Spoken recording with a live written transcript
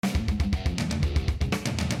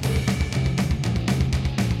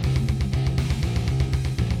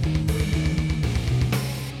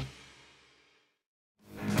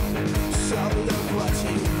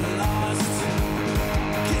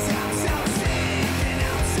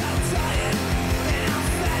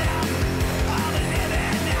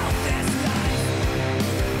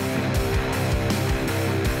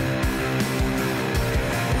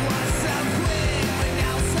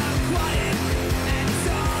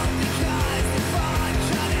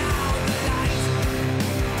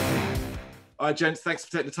All right, gents, thanks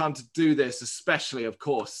for taking the time to do this, especially, of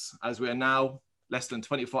course, as we are now less than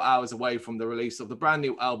 24 hours away from the release of the brand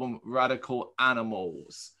new album, Radical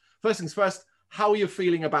Animals. First things first, how are you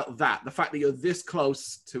feeling about that? The fact that you're this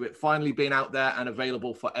close to it finally being out there and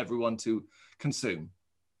available for everyone to consume.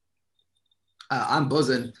 I'm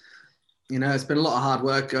buzzing. You know, it's been a lot of hard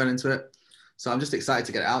work going into it. So I'm just excited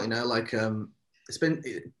to get it out, you know, like it's been,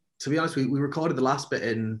 to be honest, we recorded the last bit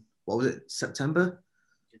in, what was it, September?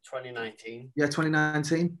 2019. Yeah,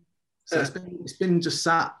 2019. So it's been just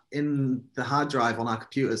sat in the hard drive on our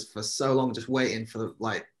computers for so long, just waiting for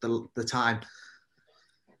the time.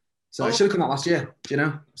 So it should have come out last year, you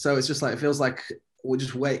know? So it's just like, it feels like we've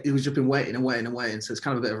just been waiting and waiting and waiting. So it's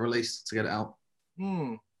kind of a bit of a release to get it out.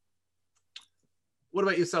 What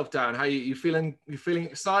about yourself, Darren? How you feeling? You feeling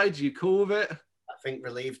excited? You cool with it? I think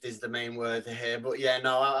relieved is the main word here, but yeah,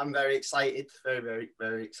 no, I'm very excited. Very, very,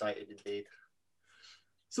 very excited indeed.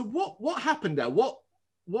 So what happened there?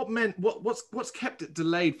 What's kept it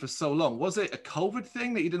delayed for so long? Was it a COVID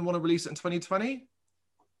thing that you didn't want to release it in 2020?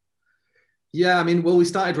 Yeah, I mean, well, we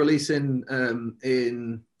started releasing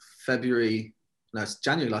in February. No, it's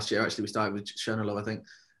January last year. Actually, we started with Show No Love, I think.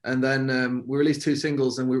 And then we released 2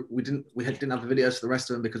 singles, and we didn't have the videos for the rest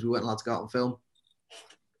of them because we weren't allowed to go out and film.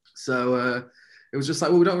 So it was just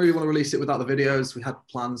like, well, we don't really want to release it without the videos. We had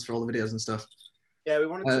plans for all the videos and stuff. Yeah, we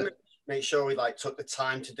wanted to make sure we took the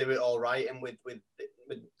time to do it all right, and with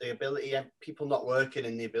the ability, people not working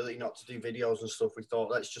and the ability not to do videos and stuff, we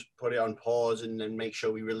thought let's just put it on pause and then make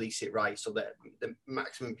sure we release it right so that the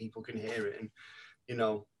maximum people can hear it. And you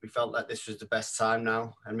know, we felt that this was the best time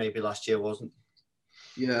now, and maybe last year wasn't.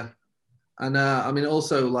 Yeah. And I mean,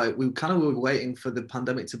 also, like, we kind of were waiting for the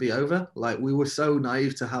pandemic to be over. Like, we were so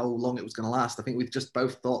naive to how long it was going to last. I think we just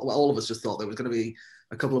both thought, well, all of us just thought there was going to be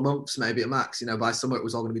a couple of months, maybe at max, you know, by summer it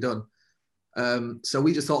was all going to be done. So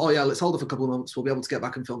we just thought, oh yeah, let's hold it for a couple of months. We'll be able to get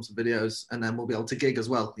back and film some videos, and then we'll be able to gig as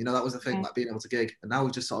well. You know, that was the thing, like being able to gig. And now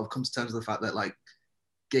we've just sort of come to terms with the fact that like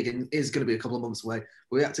gigging is going to be a couple of months away.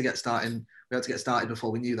 But we had to get started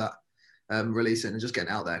before we knew that, releasing and just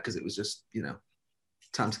getting out there, because it was just, you know,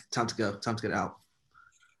 time to go, time to get it out.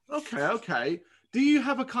 Okay. Do you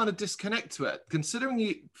have a kind of disconnect to it,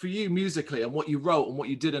 considering for you musically and what you wrote and what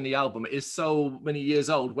you did in the album is so many years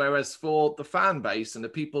old, whereas for the fan base and the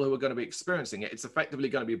people who are going to be experiencing it, it's effectively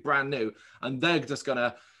going to be brand new, and they're just going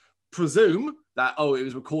to presume that, oh, it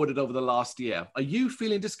was recorded over the last year. Are you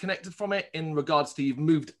feeling disconnected from it in regards to you've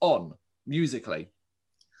moved on musically?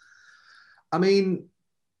 I mean,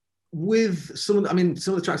 with some of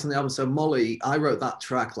the tracks on the album, so Molly, I wrote that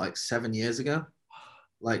track like 7 years ago,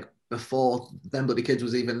 like before Them Bloody Kids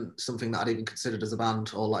was even something that I'd even considered as a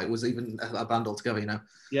band, or like was even a band altogether, you know?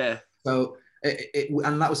 Yeah. So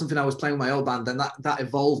and that was something I was playing with my old band, and that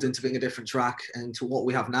evolved into being a different track and into what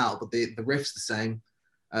we have now, but the riff's the same.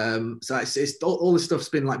 So it's all this stuff's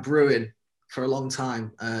been like brewing for a long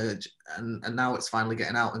time, and now it's finally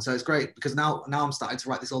getting out, and so it's great because now I'm starting to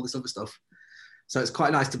write all this other stuff. So it's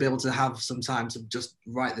quite nice to be able to have some time to just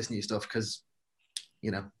write this new stuff, because,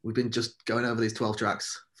 you know, we've been just going over these 12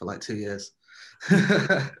 tracks for like 2 years.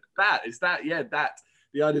 The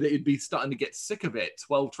idea that you'd be starting to get sick of it,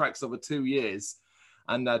 12 tracks over 2 years,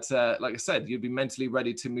 and that, like I said, you'd be mentally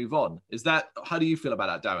ready to move on. How do you feel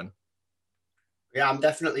about that, Darren? Yeah, I'm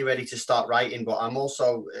definitely ready to start writing, but I'm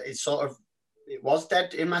also, it was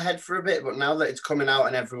dead in my head for a bit, but now that it's coming out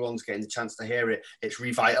and everyone's getting the chance to hear it, it's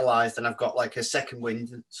revitalized and I've got like a second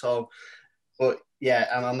wind. So, but yeah,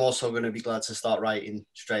 and I'm also going to be glad to start writing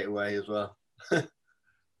straight away as well.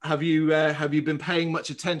 Have you been paying much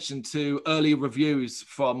attention to early reviews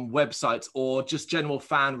from websites or just general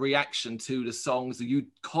fan reaction to the songs? Do you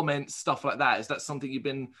comment stuff like that? Is that something you've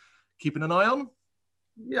been keeping an eye on?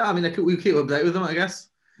 Yeah, I mean, we keep update with them, I guess.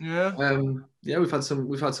 Yeah. Yeah, we've had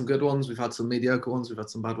some good ones, we've had some mediocre ones, we've had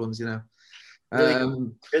some bad ones, you know.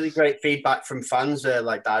 Really great feedback from fans,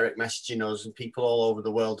 like direct messaging us, and people all over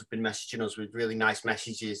the world have been messaging us with really nice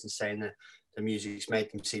messages and saying that the music's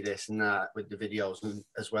made them see this and that with the videos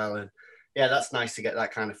as well. And yeah, that's nice to get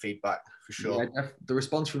that kind of feedback for sure. Yeah, the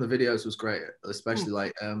response from the videos was great, especially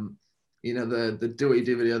like you know, the Do What You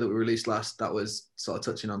Do video that we released last, that was sort of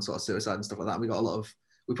touching on sort of suicide and stuff like that. And we got a lot of,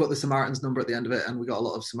 we put the Samaritans number at the end of it, and we got a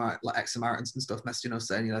lot of ex-Samaritans and stuff messaging us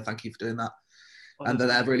saying, you know, thank you for doing that. And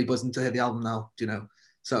they're really buzzing to hear the album now, you know.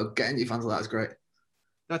 So getting new fans of that is great.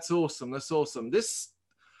 That's awesome. That's awesome. This,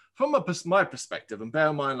 from my perspective, and bear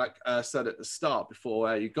in mind, like I said at the start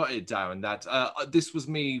before you got it, Darren, that this was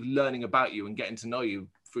me learning about you and getting to know you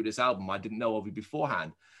through this album. I didn't know of you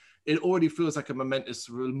beforehand. It already feels like a momentous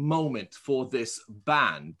moment for this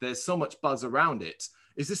band. There's so much buzz around it.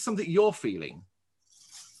 Is this something you're feeling?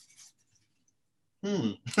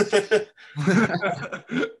 I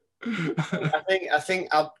think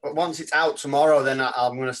once it's out tomorrow, then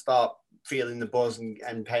I'm going to start feeling the buzz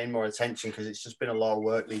and paying more attention, because it's just been a lot of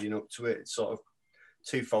work leading up to it. It's sort of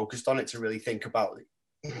too focused on it to really think about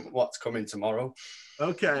what's coming tomorrow.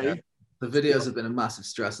 Okay. Yeah. The videos have been a massive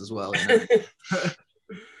stress as well. You know?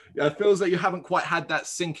 Yeah, it feels like you haven't quite had that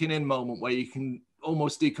sinking in moment where you can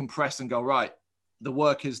almost decompress and go, right, the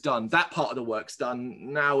work is done. That part of the work's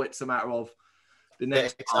done. Now it's a matter of the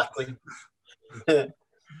next part. Exactly.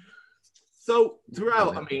 So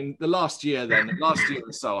throughout, I mean, the last year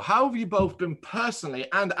or so, how have you both been personally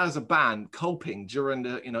and as a band coping during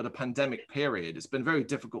the, the pandemic period? It's been very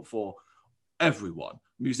difficult for everyone,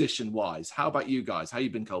 musician-wise. How about you guys? How you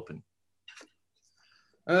been coping?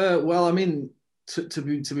 Well, I mean, to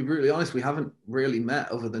be brutally honest, we haven't really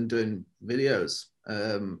met other than doing videos.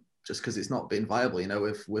 Just because it's not been viable,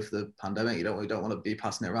 with the pandemic, we don't want to be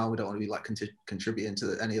passing it around. We don't want to be like contributing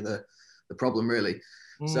to any of the problem really.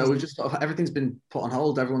 So we've just everything's been put on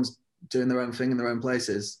hold. Everyone's doing their own thing in their own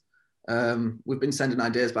places. We've been sending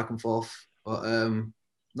ideas back and forth, but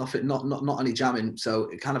nothing, not any jamming. So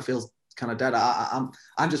it kind of feels kind of dead. I'm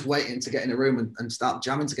just waiting to get in a room and start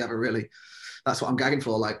jamming together. Really, that's what I'm gagging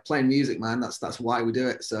for. Like playing music, man. That's why we do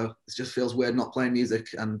it. So it just feels weird not playing music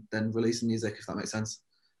and then releasing music, if that makes sense.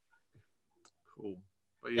 Cool.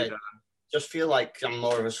 But yeah. Just feel like I'm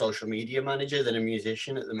more of a social media manager than a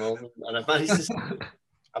musician at the moment, and I've managed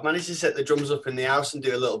to set the drums up in the house and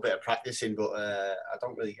do a little bit of practicing, but I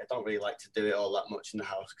don't really like to do it all that much in the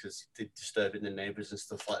house because it's disturbing the neighbours and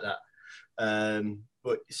stuff like that.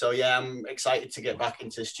 But so yeah, I'm excited to get back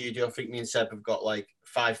into the studio. I think me and Seb have got like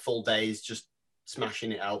 5 full days just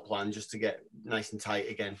smashing it out planned just to get nice and tight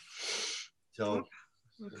again. So.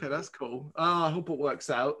 Okay, that's cool. I hope it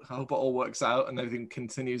works out. I hope it all works out and everything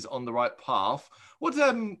continues on the right path. What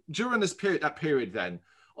during that period then,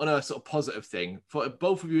 on a sort of positive thing for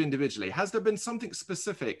both of you individually, has there been something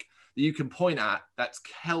specific that you can point at that's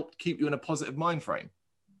helped keep you in a positive mind frame?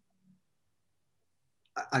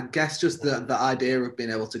 I guess just the idea of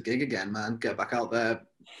being able to gig again, man, get back out there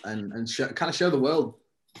and kind of show the world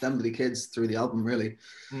them the kids through the album, really.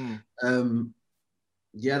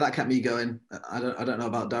 Yeah, that kept me going. I don't know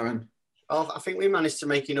about Darren. Well, I think we managed to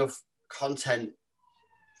make enough content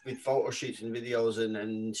with photo shoots and videos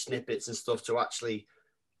and snippets and stuff to actually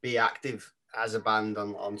be active as a band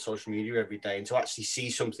on social media every day, and to actually see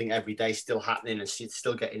something every day still happening and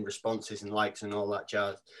still getting responses and likes and all that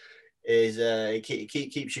jazz is it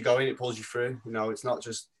keeps you going. It pulls you through. It's not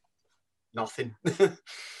just nothing.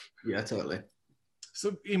 Yeah, totally.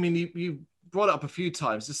 So, I mean, you brought it up a few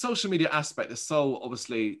times. The social media aspect is so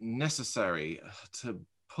obviously necessary to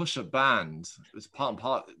push a band. It's part and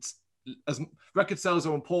part. As record sales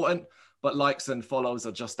are important, but likes and follows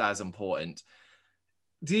are just as important.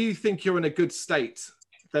 Do you think you're in a good state,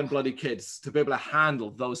 Them Bloody Kids, to be able to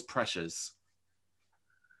handle those pressures?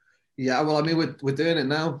 Yeah, well, I mean, we're doing it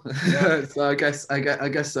now, yeah. So I guess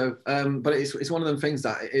so. But it's one of them things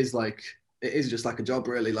that it is just like a job,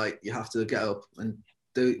 really. Like you have to get up and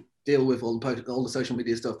deal with all the social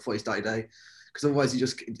media stuff before you start your day, because otherwise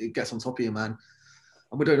it gets on top of you, man.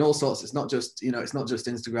 And we're doing all sorts. It's not just it's not just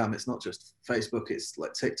Instagram, it's not just Facebook, it's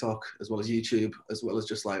like TikTok as well as YouTube, as well as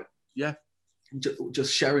just like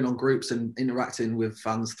just sharing on groups and interacting with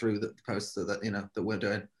fans through the posts that we're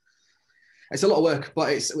doing. It's a lot of work,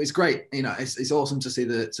 but it's great. It's awesome to see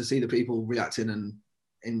the people reacting and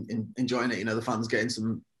enjoying it. The fans getting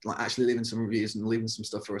some, like, actually leaving some reviews and leaving some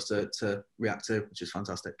stuff for us to react to, which is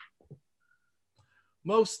fantastic.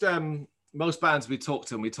 Most bands we talk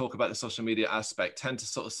to, and we talk about the social media aspect, tend to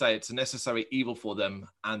sort of say it's a necessary evil for them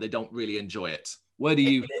and they don't really enjoy it. Where do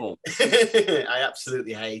you fall? I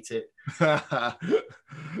absolutely hate it. I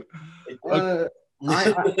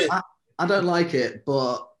don't like it,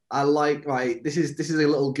 but I like, right, this is a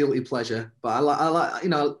little guilty pleasure, but I like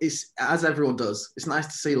it's, as everyone does, it's nice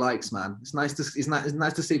to see likes, man. It's nice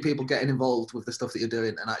to see people getting involved with the stuff that you're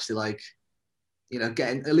doing and actually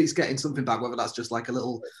getting something back, whether that's just like a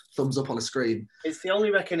little thumbs up on a screen. It's the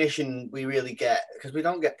only recognition we really get, because we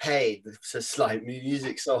don't get paid. It's just like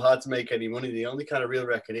music's so hard to make any money. The only kind of real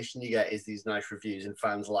recognition you get is these nice reviews and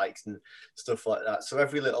fans likes and stuff like that. So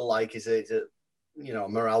every little like is a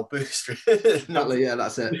morale booster. Exactly, yeah,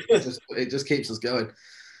 that's it. It just keeps us going.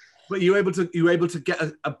 But you're able to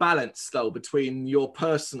get a balance though between your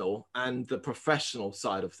personal and the professional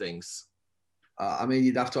side of things. I mean,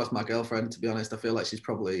 you'd have to ask my girlfriend, to be honest. I feel like she's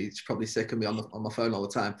probably sick of me on my phone all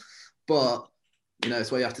the time. But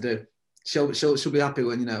it's what you have to do. She'll be happy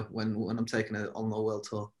when when I'm taking her on the world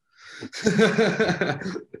tour.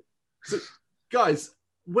 So, guys,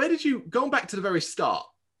 where did you, going back to the very start,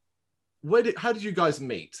 how did you guys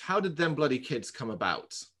meet? How did Them Bloody Kids come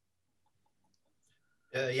about?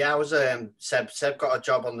 Yeah, I was Seb got a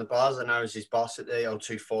job on the bars, and I was his boss at the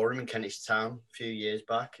O2 Forum in Kentish Town a few years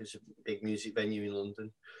back. It's a big music venue in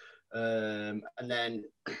London. And then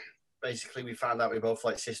basically we found out we both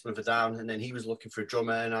like System of a Down, and then he was looking for a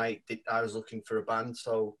drummer and I was looking for a band,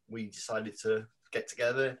 so we decided to get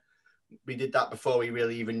together. We did that before we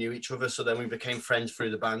really even knew each other, so then we became friends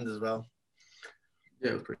through the band as well.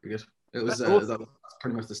 Yeah, it was pretty good. It was that's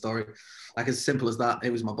pretty much the story. Like, as simple as that.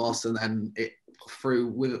 It was my boss, and then it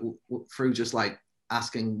through just like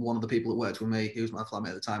asking one of the people that worked with me, he was my flatmate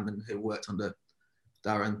at the time and who worked under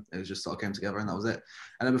Darren. It was just sort of came together, and that was it.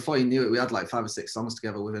 And then before you knew it, we had like 5 or 6 songs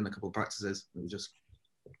together within a couple of practices.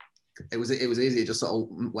 It was easy. It just sort of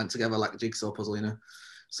went together like a jigsaw puzzle, you know.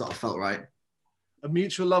 Sort of felt right. A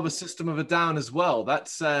mutual love, a System of a Down as well.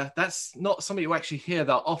 That's not something you actually hear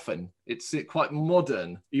that often. It's quite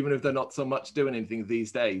modern, even if they're not so much doing anything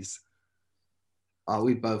these days. Oh,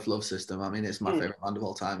 we both love System. I mean, it's my favorite band of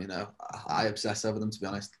all time. You know, I obsess over them, to be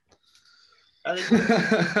honest. I think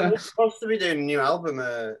they were supposed to be doing a new album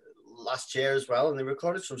last year as well, and they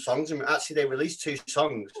recorded some songs. And actually, they released 2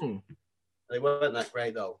 songs. They weren't that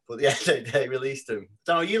great though, but yeah, they released them.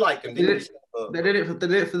 So you liked them, didn't you? They did it for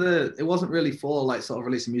the. It wasn't really for like sort of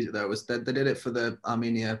releasing music though. It was they did it for the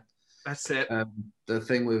Armenia. That's it. The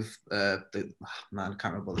thing with I can't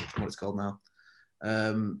remember what it's called now.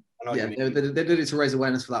 Yeah, they did it to raise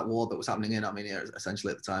awareness for that war that was happening in Armenia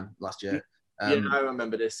essentially at the time last year. Yeah, I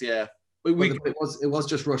remember this. Yeah, it was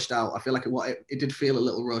just rushed out. I feel like it did feel a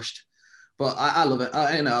little rushed, but I love it.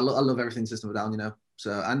 I love everything System of a Down. You know.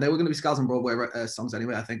 So, and they were going to be Scars on Broadway songs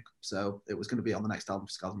anyway, I think. So it was going to be on the next album,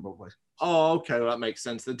 Scars on Broadway. Oh, okay. Well, that makes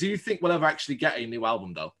sense. Do you think we'll ever actually get a new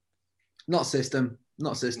album, though? Not System,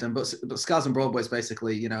 but Scars on Broadway is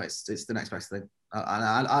basically, you know, it's the next best thing.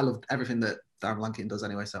 And I love everything that Darren Lankin does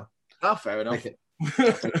anyway, so. Oh, fair enough.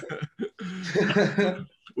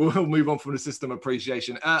 We'll move on from the System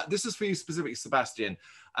appreciation. This is for you specifically, Sebastian,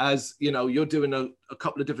 as you know, you're doing a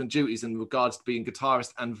couple of different duties in regards to being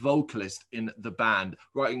guitarist and vocalist in the band,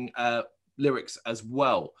 writing lyrics as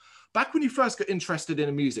well. Back when you first got interested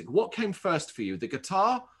in music, what came first for you, the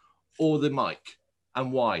guitar or the mic,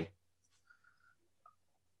 and why?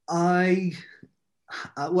 I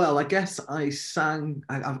guess I sang.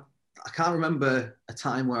 I can't remember a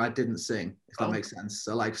time where I didn't sing, if that makes sense.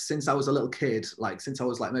 So like since I was a little kid, like since I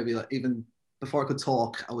was like maybe like even before I could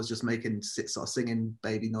talk, I was just making sort of singing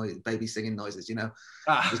baby singing noises, you know,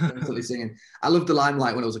 just constantly singing. I loved the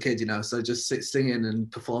limelight when I was a kid, you know, so just singing and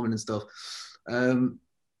performing and stuff. Then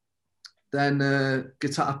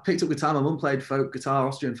guitar, I picked up guitar. My mum played folk guitar,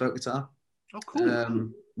 Austrian folk guitar. Oh, cool.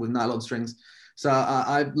 With nylon strings. So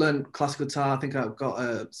I learned classical guitar. I think I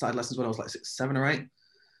got started lessons when I was like 6, 7 or 8.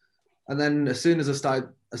 And then as soon as I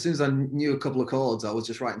knew a couple of chords, I was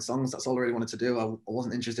just writing songs. That's all I really wanted to do. I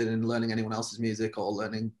wasn't interested in learning anyone else's music or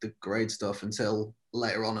learning the grade stuff until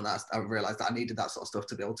later on. And I realized that I needed that sort of stuff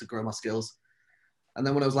to be able to grow my skills. And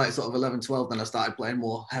then when I was like sort of 11, 12, then I started playing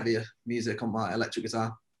more heavier music on my electric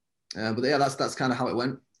guitar. But yeah, that's kind of how it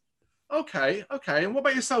went. Okay. And what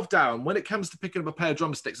about yourself, Darren? When it comes to picking up a pair of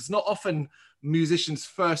drumsticks, it's not often musicians'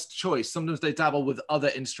 first choice. Sometimes they dabble with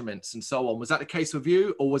other instruments and so on. Was that the case with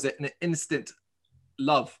you, or was it an instant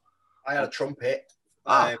love? I had a trumpet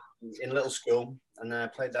in little school, and then I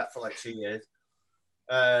played that for like 2 years.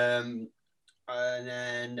 And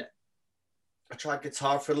then I tried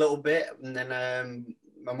guitar for a little bit, and then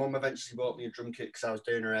my mum eventually bought me a drum kit because I was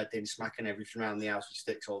doing her head in, smacking everything around the house with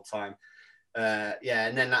sticks all the time.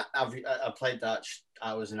 And then I played that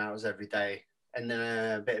hours and hours every day, and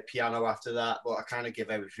then a bit of piano after that, but I kind of give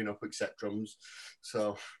everything up except drums.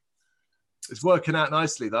 So it's working out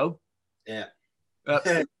nicely though. Yeah.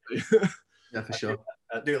 Yeah, for sure.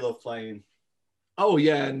 I do love playing. Oh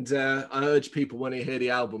yeah, and I urge people when you hear the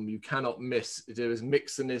album, you cannot miss. There is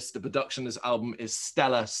mixing this, the production of this album is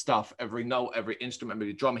stellar stuff. Every note, every instrument,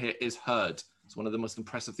 every drum here is heard. It's one of the most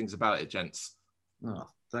impressive things about it, gents. Oh,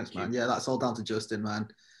 thanks, man. Yeah, that's all down to Justin, man.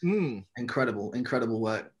 Incredible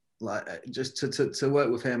work. Like just to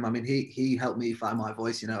work with him. I mean, he helped me find my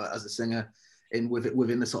voice, you know, as a singer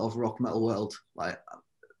within the sort of rock metal world. Like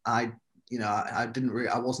I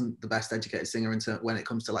wasn't the best educated singer when it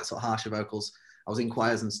comes to like sort of harsher vocals. I was in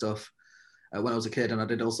choirs and stuff when I was a kid, and I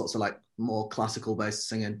did all sorts of like more classical based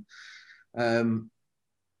singing.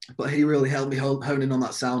 But he really helped me hone in on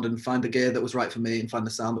that sound and find the gear that was right for me and find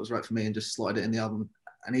the sound that was right for me and just slotted it in the album.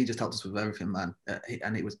 And he just helped us with everything, man.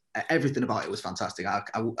 And it was everything about it was fantastic. I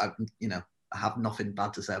you know, have nothing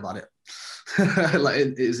bad to say about it. Like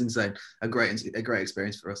it is insane. A great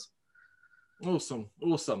experience for us. Awesome,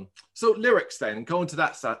 awesome. So lyrics then, going to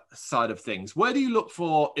that side of things, where do you look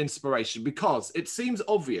for inspiration? Because it seems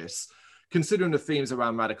obvious, considering the themes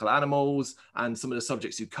around radical animals and some of the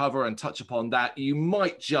subjects you cover and touch upon, that you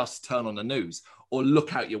might just turn on the news or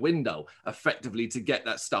look out your window effectively to get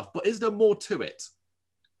that stuff. But is there more to it?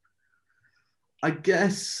 I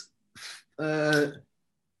guess it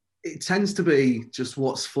tends to be just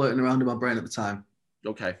what's floating around in my brain at the time.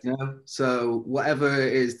 Okay. You know? So whatever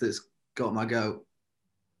it is that's got my goat.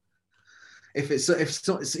 If it's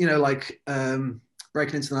you know, like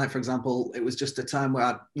Breaking Into the Night, for example, it was just a time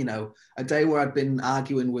where a day where I'd been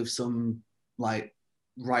arguing with some like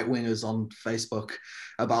right wingers on Facebook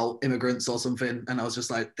about immigrants or something, and I was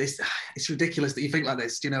just like, this, it's ridiculous that you think like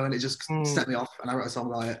this, you know, and it just set me off, and I wrote a song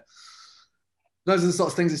about it. Those are the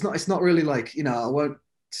sorts of things. It's not really like, you know, I won't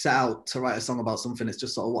set out to write a song about something. It's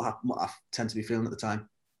just sort of what I tend to be feeling at the time.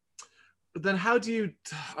 But then how do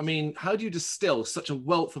you distill such a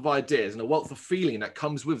wealth of ideas and a wealth of feeling that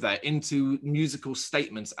comes with that into musical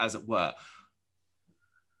statements, as it were?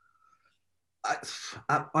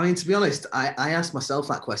 I mean, to be honest, I asked myself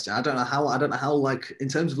that question. I don't know how, like, in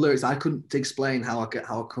terms of lyrics, I couldn't explain how I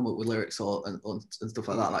come up with lyrics and stuff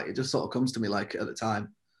like that. Like, it just sort of comes to me like at the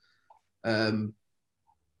time.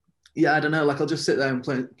 Yeah, I don't know. Like, I'll just sit there and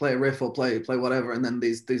play a riff or play whatever, and then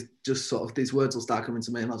these just sort of these words will start coming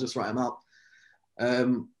to me, and I'll just write them out.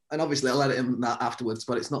 And obviously, I'll edit them afterwards,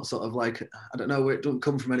 but it's not sort of like, I don't know, where it doesn't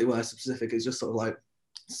come from anywhere specific. It's just sort of like,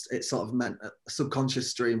 it's sort of meant a subconscious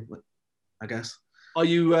stream, I guess. Are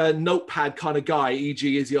you a notepad kind of guy?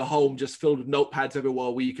 E.g., is your home just filled with notepads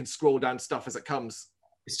everywhere where you can scroll down stuff as it comes?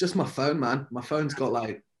 It's just my phone, man. My phone's got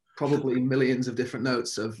like probably millions of different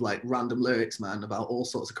notes of like random lyrics, man, about all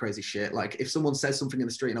sorts of crazy shit. Like if someone says something in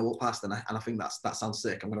the street and I walk past and I think that sounds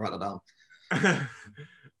sick, I'm gonna write that down.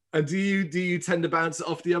 And do you tend to bounce it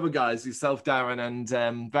off the other guys, yourself, Darren,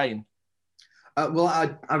 and Vane? Well,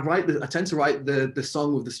 I tend to write the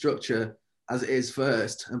song with the structure as it is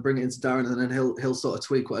first and bring it into Darren, and then he'll sort of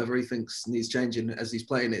tweak whatever he thinks needs changing as he's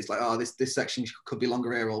playing it. It's like, oh, this section could be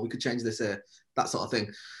longer here, or we could change this here, that sort of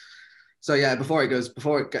thing. So yeah, before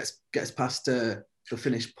it gets past the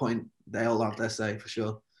finish point, they all have their say for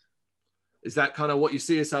sure. Is that kind of what you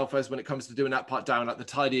see yourself as when it comes to doing that part down, like the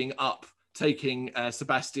tidying up, taking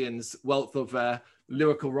Sebastian's wealth of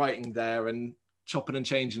lyrical writing there and chopping and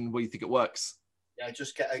changing where you think it works? Yeah,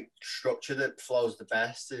 just get a structure that flows the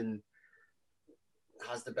best and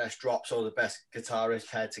has the best drops or the best guitarists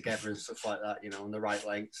paired together and stuff like that, you know, and the right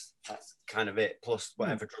lengths. That's kind of it, plus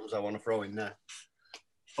whatever drums I want to throw in there.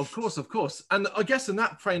 Of course, of course. And I guess in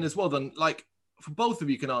that frame as well, then, like, for both of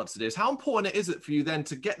you can answer this, how important is it for you then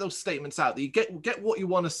to get those statements out, that you get what you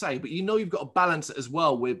want to say, but you know you've got to balance it as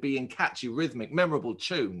well with being catchy, rhythmic, memorable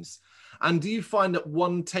tunes? And do you find that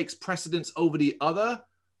one takes precedence over the other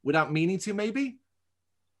without meaning to, maybe?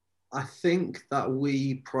 I think that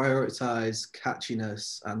we prioritize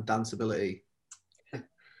catchiness and danceability.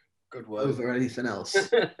 Good word. Over anything else.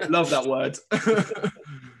 Love that word.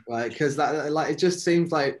 Right, because that, like, it just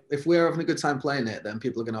seems like if we're having a good time playing it, then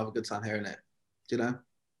people are going to have a good time hearing it. Do you know?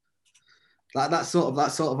 Like that's sort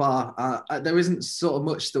of our there isn't sort of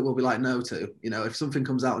much that we'll be like no to. You know, if something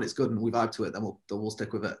comes out and it's good and we vibe to it, then we'll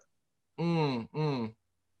stick with it. Well,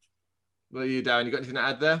 you, Darren, you got anything to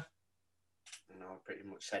add there? No, I pretty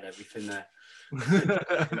much said everything there.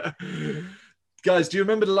 Guys, do you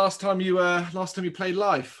remember the last time you played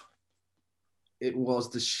live? It was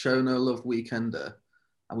the Show No Love Weekender,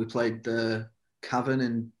 and we played the Cavern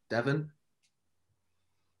in Devon.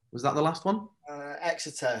 Was that the last one?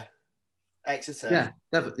 Exeter. Yeah,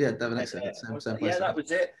 Devon, Exeter. Same place. Yeah, that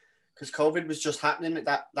was it. Because COVID was just happening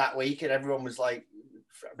that week, and everyone was like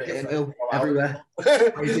getting ill everywhere,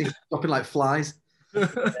 crazy, dropping like flies.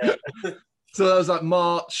 Yeah. So that was like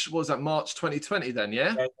March. What was that? March 2020 then?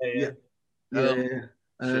 Yeah. Yeah.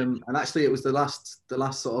 And actually, it was the last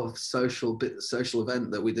sort of social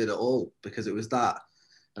event that we did at all, because it was that,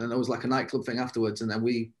 and then there was like a nightclub thing afterwards, and then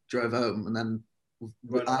we drove home, and then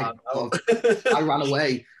I ran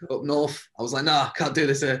away up north. I was like, no, I can't do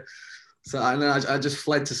this here. So I just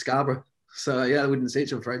fled to Scarborough. So yeah, we didn't see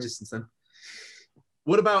each other for ages since then.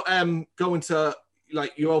 What about going to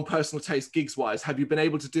like your own personal taste gigs wise? Have you been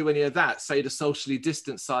able to do any of that, say the socially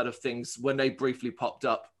distant side of things, when they briefly popped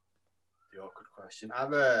up? The awkward question.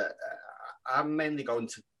 I'm mainly going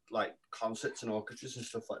to like concerts and orchestras and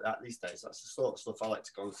stuff like that these days. That's the sort of stuff I like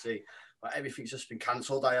to go and see. But everything's just been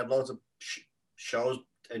cancelled. I had loads of shows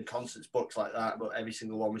and concerts booked like that, but every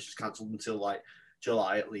single one was just cancelled until like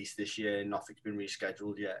July at least this year. Nothing's been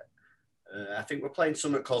rescheduled yet. I think we're playing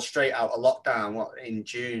something called Straight Out of Lockdown in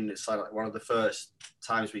June. It's like one of the first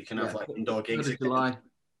times we can have like indoor gigs. 3rd of July.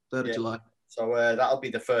 3rd of July. So that'll be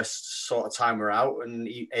the first sort of time we're out and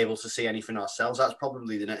able to see anything ourselves. That's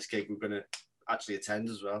probably the next gig we're going to actually attend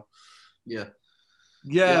as well. Yeah.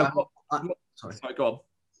 Sorry, go on.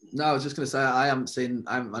 No, I was just going to say I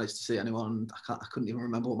haven't managed to see anyone. I couldn't even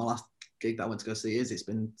remember what my last gig that I went to go see is. It's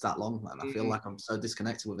been that long, and I feel like I'm so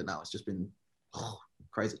disconnected with it now. It's just been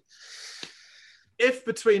crazy. If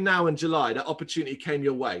between now and July that opportunity came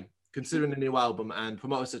your way, considering the new album and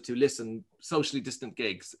promoters to listen, socially distant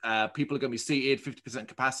gigs, people are going to be seated, 50%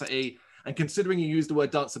 capacity, and considering you use the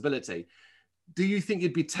word danceability, do you think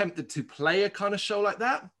you'd be tempted to play a kind of show like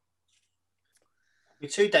that? It'd be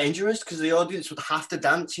too dangerous because the audience would have to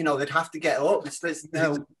dance. You know, they'd have to get up.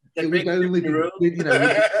 We'd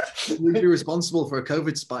be responsible for a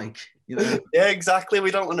COVID spike. You know. Yeah, exactly. We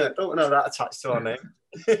don't want that attached to our name.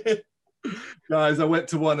 Guys, I went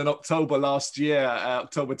to one in October last year,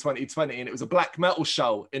 October 2020, and it was a black metal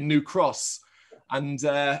show in New Cross. And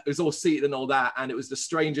it was all seated and all that. And it was the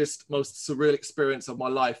strangest, most surreal experience of my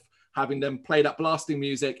life, having them play that blasting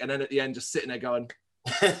music and then at the end just sitting there going.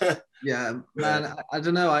 Yeah, man, I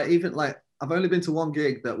don't know. I've only been to one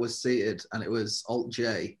gig that was seated and it was Alt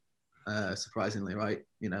J, surprisingly, right?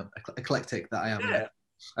 You know, eclectic that I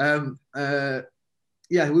am.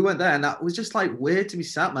 Yeah, we went there and that was just like weird to be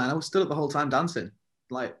sat, man. I was stood up the whole time dancing.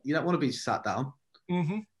 Like, you don't want to be sat down.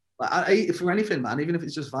 Mm-hmm. Like, for anything, man, even if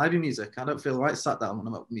it's just vibey music, I don't feel right sat down when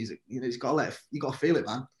I'm up with music. You know, you got to feel it,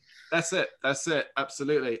 man. That's it.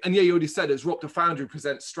 Absolutely. And yeah, you already said it's Rock the Foundry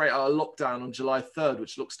presents Straight Out of Lockdown on July 3rd,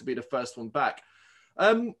 which looks to be the first one back.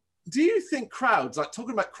 Do you think crowds, like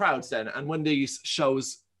talking about crowds then, and when these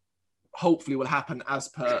shows hopefully will happen as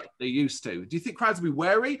per they used to, do you think crowds will be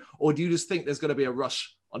wary, or do you just think there's going to be a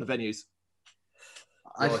rush on the venues?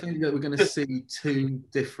 I think that we're going to see two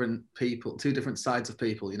different sides of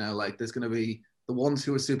people, you know, like there's going to be the ones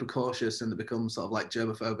who are super cautious and they become sort of like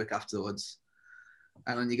germophobic afterwards.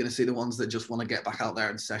 And then you're going to see the ones that just want to get back out there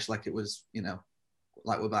and sesh like it was, you know,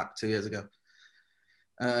 like we're back 2 years ago.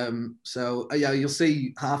 So yeah, you'll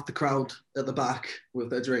see half the crowd at the back with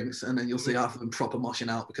their drinks, and then you'll see half of them proper moshing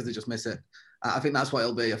out because they just miss it. I think that's what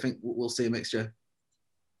it'll be. I think we'll see a mixture.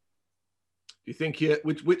 Do you think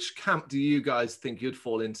which camp do you guys think you'd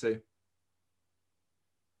fall into?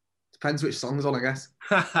 Depends which song's on, I guess.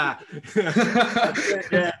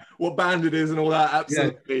 Yeah, what band it is and all that.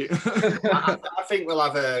 Absolutely. Yeah. I think we'll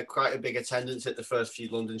have quite a big attendance at the first few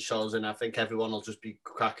London shows, and I think everyone will just be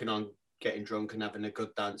cracking on, getting drunk and having a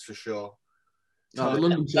good dance for sure. No, the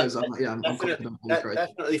London shows, I'm confident.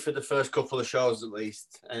 Definitely for the first couple of shows at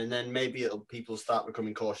least, and then maybe people start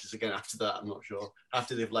becoming cautious again after that. I'm not sure,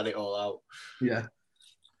 after they've let it all out. Yeah.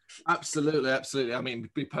 Absolutely. I mean,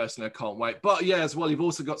 me personally, I can't wait. But yeah, as well, you've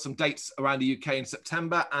also got some dates around the UK in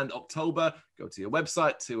September and October. Go to your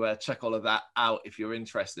website to check all of that out if you're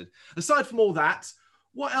interested. Aside from all that,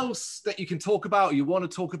 what else that you can talk about, or you want to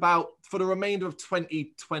talk about for the remainder of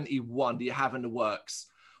 2021 do you have in the works?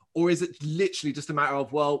 Or is it literally just a matter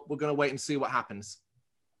of, well, we're going to wait and see what happens?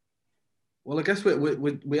 Well, I guess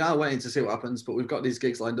we are waiting to see what happens, but we've got these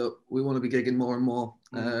gigs lined up. We want to be gigging more and more.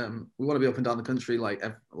 We want to be up and down the country like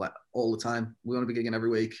all the time. We want to be gigging every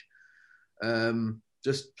week.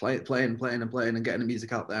 Just playing and getting the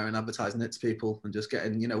music out there and advertising it to people and just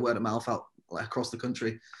getting, you know, word of mouth out like, across the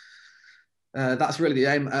country. That's really the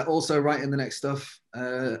aim. Also writing the next stuff.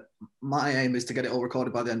 My aim is to get it all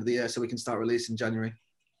recorded by the end of the year so we can start releasing January.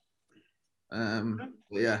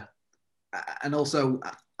 Yeah. And also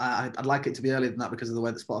I'd like it to be earlier than that because of the way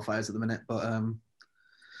that Spotify is at the minute, but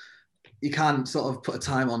you can't sort of put a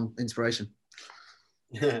time on inspiration.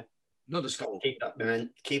 Yeah. Not just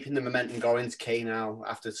keeping the momentum going is key now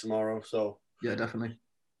after tomorrow. So yeah, definitely.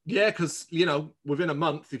 Yeah, because, you know, within a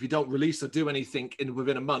month, if you don't release or do anything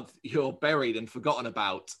within a month, you're buried and forgotten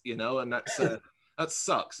about, you know, and that's that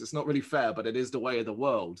sucks. It's not really fair, but it is the way of the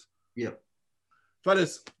world. Yep.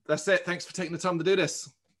 Fellas, that's it. Thanks for taking the time to do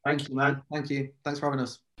this. Thank you, man. Thank you. Thanks for having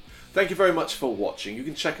us. Thank you very much for watching. You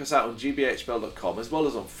can check us out on gbhbl.com as well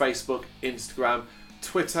as on Facebook, Instagram,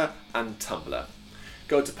 Twitter and Tumblr.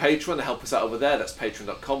 Go to Patreon to help us out over there. That's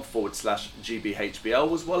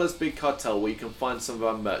patreon.com/GBHBL, as well as Big Cartel, where you can find some of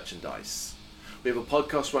our merchandise. We have a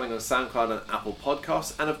podcast running on SoundCloud and Apple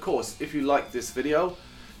Podcasts. And of course, if you like this video,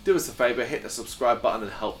 do us a favour, hit the subscribe button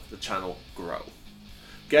and help the channel grow.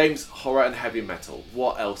 Games, horror and heavy metal.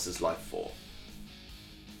 What else is life for?